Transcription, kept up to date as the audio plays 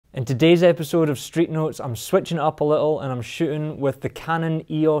In today's episode of Street Notes, I'm switching it up a little and I'm shooting with the Canon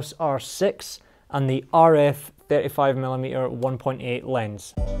EOS R6 and the RF 35mm 1.8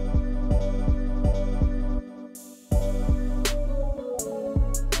 lens.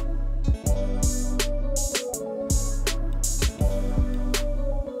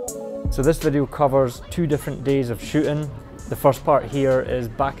 So this video covers 2 different days of shooting. The first part here is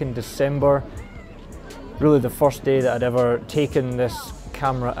back in December, really the first day that I'd ever taken this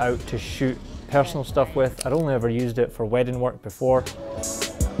camera out to shoot personal stuff with. I'd only ever used it for wedding work before.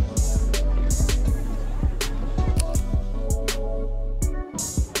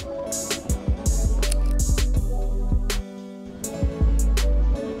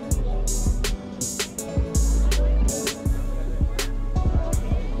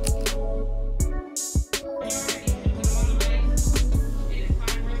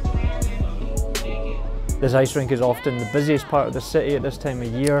 This ice rink is often the busiest part of the city at this time of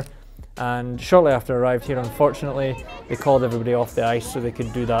year, and shortly after I arrived here, unfortunately, they called everybody off the ice so they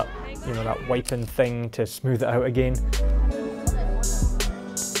could do that, that wiping thing to smooth it out again.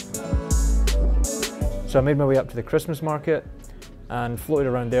 So I made my way up to the Christmas market and floated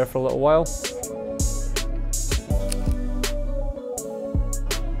around there for a little while.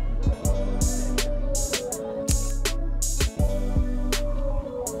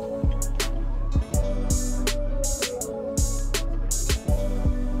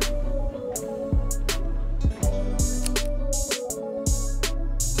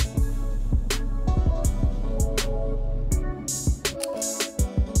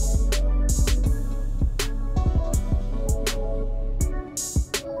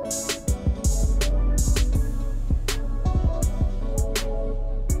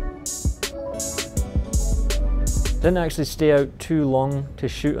 Didn't actually stay out too long to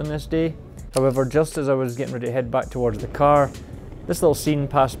shoot on this day. However, just as I was getting ready to head back towards the car, this little scene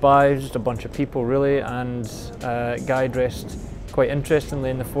passed by, just a bunch of people really, and a guy dressed quite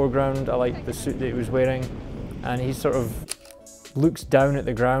interestingly in the foreground. I liked the suit that he was wearing, and he sort of looks down at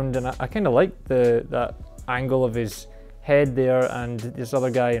the ground, and I kind of liked that angle of his head there, and this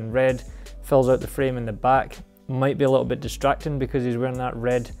other guy in red fills out the frame in the back. Might be a little bit distracting because he's wearing that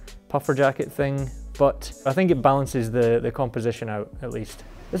red puffer jacket thing, but I think it balances the composition out at least.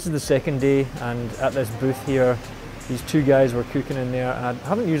 This is the second day, and at this booth here, these 2 guys were cooking in there, and I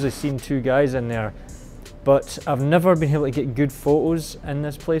haven't usually seen 2 guys in there, but I've never been able to get good photos in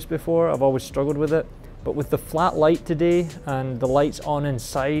this place before. I've always struggled with it, but with the flat light today and the lights on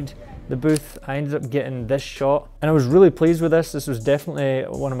inside the booth, I ended up getting this shot, and I was really pleased with this. This was definitely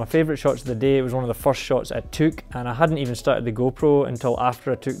one of my favourite shots of the day. It was one of the first shots I took, and I hadn't even started the GoPro until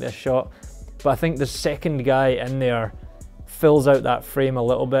after I took this shot. But I think the second guy in there fills out that frame a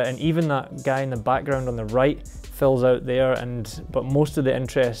little bit, and even that guy in the background on the right fills out there, but most of the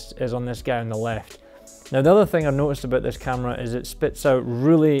interest is on this guy on the left. Now the other thing I noticed about this camera is it spits out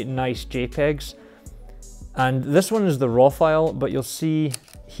really nice JPEGs, and this one is the RAW file, but you'll see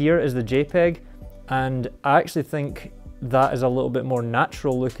here is the JPEG, and I actually think that is a little bit more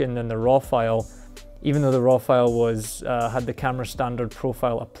natural looking than the RAW file. Even though the RAW file was had the camera standard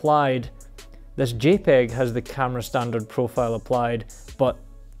profile applied, this JPEG has the camera standard profile applied, but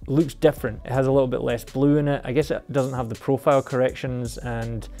looks different. It has a little bit less blue in it. I guess it doesn't have the profile corrections,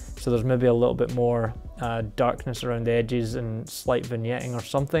 and so there's maybe a little bit more darkness around the edges and slight vignetting or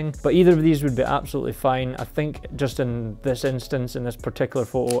something. But either of these would be absolutely fine. I think just in this instance, in this particular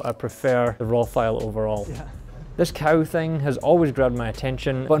photo, I prefer the RAW file overall. Yeah. This cow thing has always grabbed my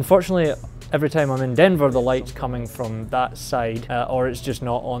attention, but unfortunately, every time I'm in Denver, the light's coming from that side, or it's just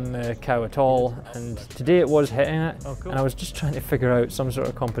not on the cow at all. And today it was hitting it, and I was just trying to figure out some sort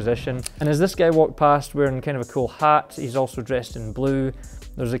of composition. And as this guy walked past wearing kind of a cool hat, he's also dressed in blue.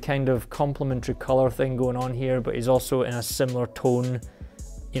 There's a kind of complementary color thing going on here, but he's also in a similar tone.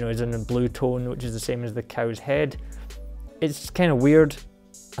 He's in a blue tone, which is the same as the cow's head. It's kind of weird.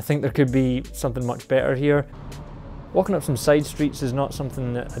 I think there could be something much better here. Walking up some side streets is not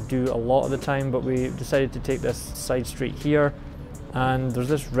something that I do a lot of the time, but we decided to take this side street here, and there's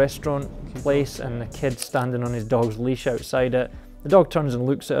this restaurant place and a kid standing on his dog's leash outside it. The dog turns and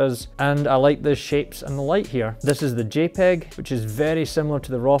looks at us, and I like the shapes and the light here. This is the JPEG, which is very similar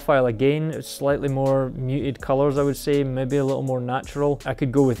to the RAW file again. It's slightly more muted colors, I would say, maybe a little more natural. I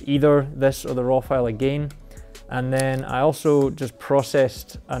could go with either this or the RAW file again. And then I also just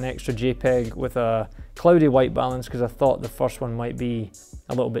processed an extra JPEG with a cloudy white balance because I thought the first one might be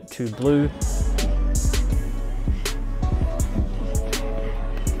a little bit too blue.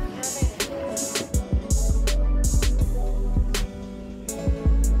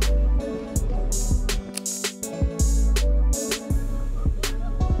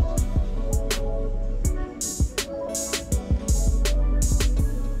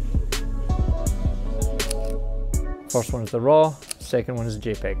 First one is the RAW, second one is the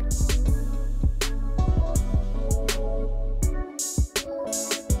JPEG.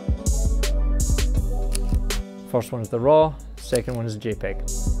 First one is the RAW, second one is the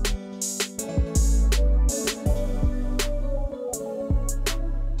JPEG.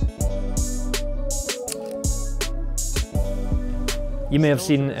 You may have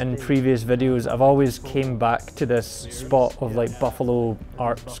seen in previous videos, I've always came back to this spot of like buffalo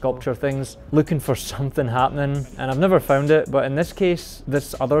art sculpture things, looking for something happening, and I've never found it, but in this case,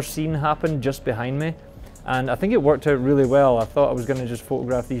 this other scene happened just behind me, and I think it worked out really well. I thought I was gonna just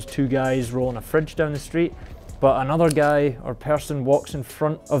photograph these two guys rolling a fridge down the street, but another guy or person walks in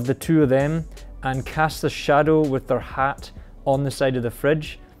front of the two of them and casts a shadow with their hat on the side of the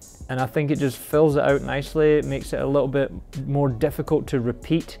fridge. And I think it just fills it out nicely. It makes it a little bit more difficult to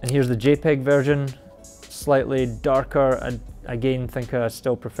repeat. And here's the JPEG version, slightly darker. I again think I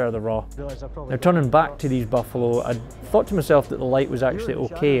still prefer the RAW. Now turning back to these buffalo, I thought to myself that the light was actually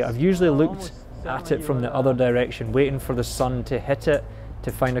okay. I've usually looked at it from the other direction, waiting for the sun to hit it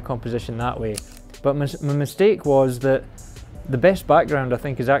to find a composition that way. But my mistake was that the best background I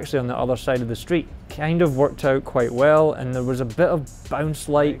think is actually on the other side of the street. Kind of worked out quite well, and there was a bit of bounce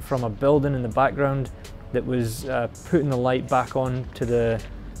light from a building in the background that was putting the light back onto the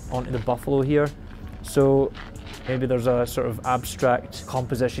buffalo here. So maybe there's a sort of abstract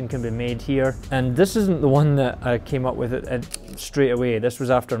composition can be made here. And this isn't the one that I came up with it straight away. This was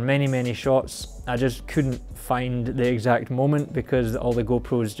after many shots. I just couldn't find the exact moment because all the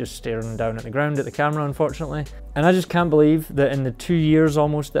GoPros just staring down at the ground at the camera, unfortunately. And I just can't believe that in the 2 years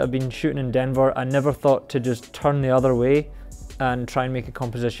almost that I've been shooting in Denver, I never thought to just turn the other way and try and make a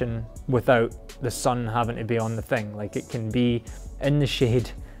composition without the sun having to be on the thing. Like, it can be in the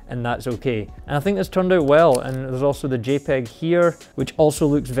shade and that's okay. And I think this turned out well. And there's also the JPEG here, which also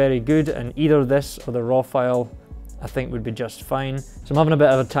looks very good, and either this or the RAW file I think would be just fine. So I'm having a bit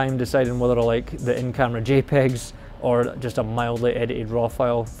of a time deciding whether I like the in-camera JPEGs or just a mildly edited RAW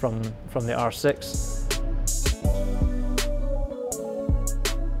file from the R6.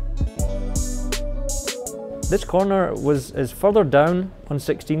 This corner is further down on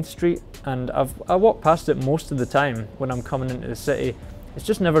 16th Street, and I walk past it most of the time when I'm coming into the city. It's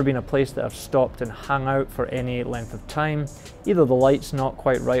just never been a place that I've stopped and hung out for any length of time. Either the light's not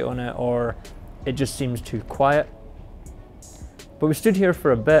quite right on it or it just seems too quiet. But we stood here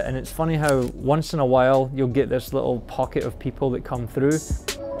for a bit, and it's funny how once in a while you'll get this little pocket of people that come through.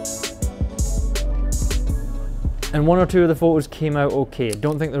 And one or two of the photos came out okay.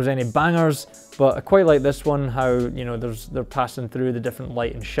 Don't think there was any bangers, but I quite like this one, how, you know, they're passing through the different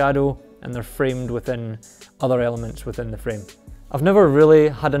light and shadow, and they're framed within other elements within the frame. I've never really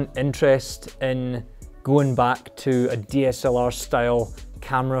had an interest in going back to a DSLR style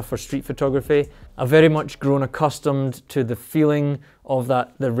camera for street photography. I've very much grown accustomed to the feeling of the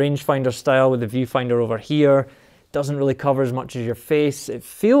rangefinder style with the viewfinder over here. Doesn't really cover as much as your face. It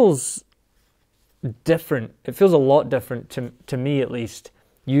feels different. It feels a lot different to me, at least,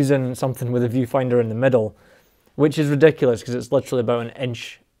 using something with a viewfinder in the middle, which is ridiculous because it's literally about an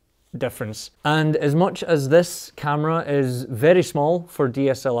inch difference. And as much as this camera is very small for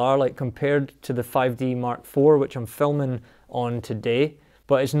DSLR, like compared to the 5D Mark IV, which I'm filming on today,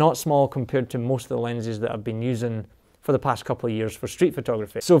 but it's not small compared to most of the lenses that I've been using for the past couple of years for street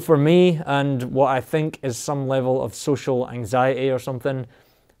photography. So for me, and what I think is some level of social anxiety or something,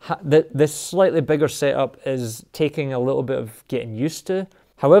 this slightly bigger setup is taking a little bit of getting used to.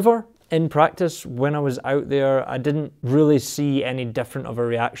 However, in practice, when I was out there, I didn't really see any different of a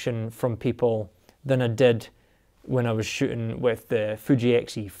reaction from people than I did when I was shooting with the Fuji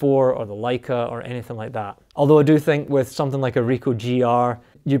X-E4 or the Leica or anything like that. Although I do think with something like a Ricoh GR,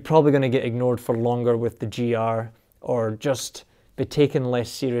 you're probably going to get ignored for longer with the GR, or just be taken less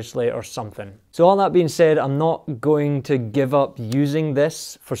seriously or something. So all that being said, I'm not going to give up using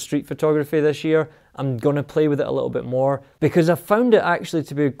this for street photography this year. I'm going to play with it a little bit more because I found it actually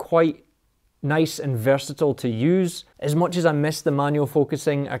to be quite nice and versatile to use. As much as I miss the manual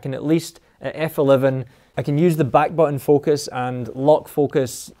focusing, I can at least at f11, I can use the back button focus and lock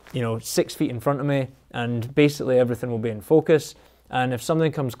focus, you know, 6 feet in front of me, and basically everything will be in focus. And if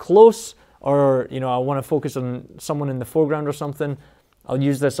something comes close, or, you know, I want to focus on someone in the foreground or something, I'll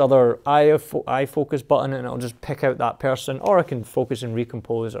use this other eye focus button and it'll just pick out that person, or I can focus and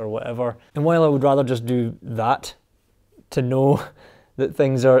recompose or whatever. And while I would rather just do that to know that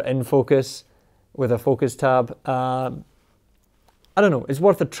things are in focus with a focus tab, I don't know, it's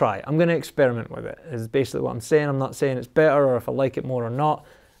worth a try. I'm going to experiment with it, is basically what I'm saying. I'm not saying it's better or if I like it more or not.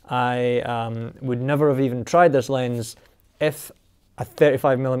 I would never have even tried this lens if a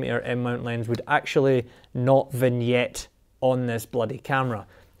 35mm M mount lens would actually not vignette on this bloody camera.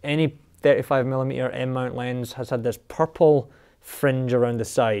 Any 35mm M mount lens has had this purple fringe around the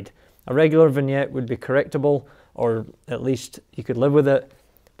side. A regular vignette would be correctable, or at least you could live with it,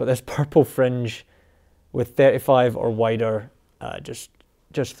 but this purple fringe with 35 or wider just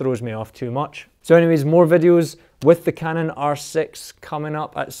throws me off too much. So anyways, more videos with the Canon R6 coming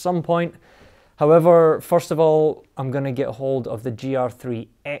up at some point. However, first of all, I'm going to get hold of the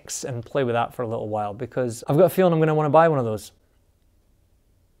GR3X and play with that for a little while, because I've got a feeling I'm going to want to buy one of those.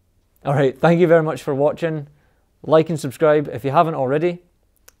 Alright, thank you very much for watching. Like and subscribe if you haven't already.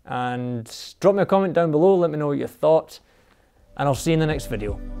 And drop me a comment down below, let me know what you thought. And I'll see you in the next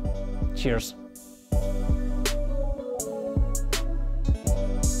video. Cheers.